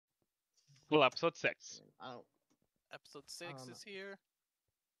Well, episode 6. I don't. Episode 6 is here.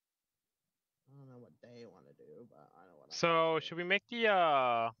 I don't know what they want to do, but I know what. So should we make the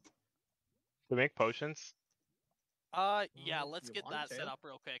should we make potions? Yeah, let's you get want that to. set up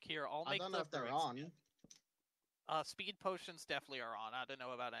real quick. Here, I'll make I don't know the if they're brewing on. speed potions definitely are on. I don't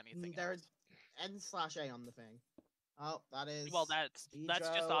know about anything There's else. N/A on the thing. Oh, that is. Well, that's just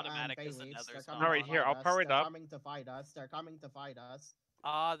Dijo automatic and as the Bayleaf. nether's They're not coming Alright, to here, fight I'll us. power it They're up. coming to fight us. They're coming to fight us.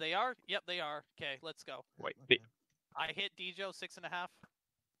 They are? Yep, they are. Okay, let's go. Wait, Okay. I hit Dijo 6.5.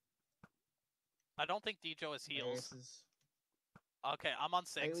 I don't think Dijo has heals. Okay, I'm on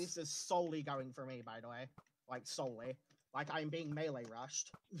 6. Bayleaf is solely going for me, by the way. Like, solely. Like, I'm being melee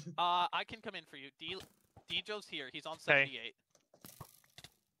rushed. I can come in for you. Dijo's here. He's on 78.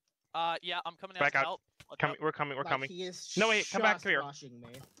 Yeah, I'm coming out Back to out. help. We're coming. We're coming. He is No, wait, come back just here. rushing me.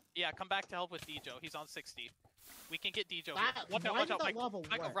 Yeah, come back to help with Dijo. He's on 60. We can get Dijo That- here. Watch out, why watch did out. that Michael, lava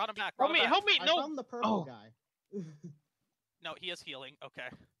Michael, work? run him back. Help Run him me! back. Help me! I No! found the purple Oh. guy. No, he is healing. Okay.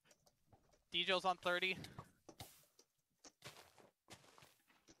 Dijo's on 30.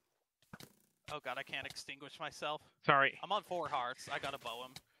 Oh god, I can't extinguish myself. Sorry. I'm on 4 hearts. I gotta bow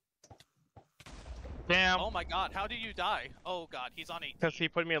him. Damn. Oh my god, how did you die? Oh god, he's on 18. Because he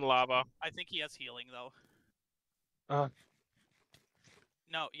put me in lava. I think he has healing though. Uh.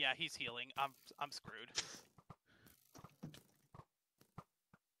 No, yeah, he's healing. I'm screwed.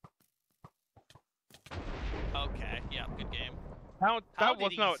 Okay, yeah, good game. How How was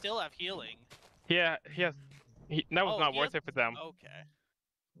did he not. still have healing? Yeah, he has. That was not worth it for them. Okay.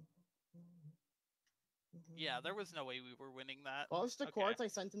 Yeah, there was no way we were winning that. What was the Okay. quartz I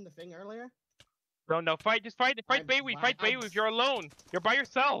sent in the thing earlier? No, fight. Just fight. Fight Bayleaf. Fight Bayleaf. You're alone. You're by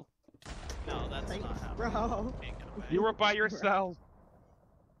yourself. No, that's Thanks, not happening. bro. Can't get away. You were by yourself.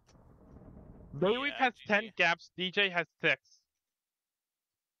 Bayleaf Yeah, has GG. 10 gaps. DJ has 6.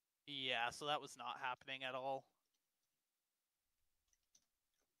 Yeah, so that was not happening at all.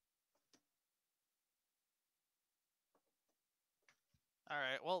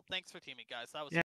 Alright, well, thanks for teaming, guys. That was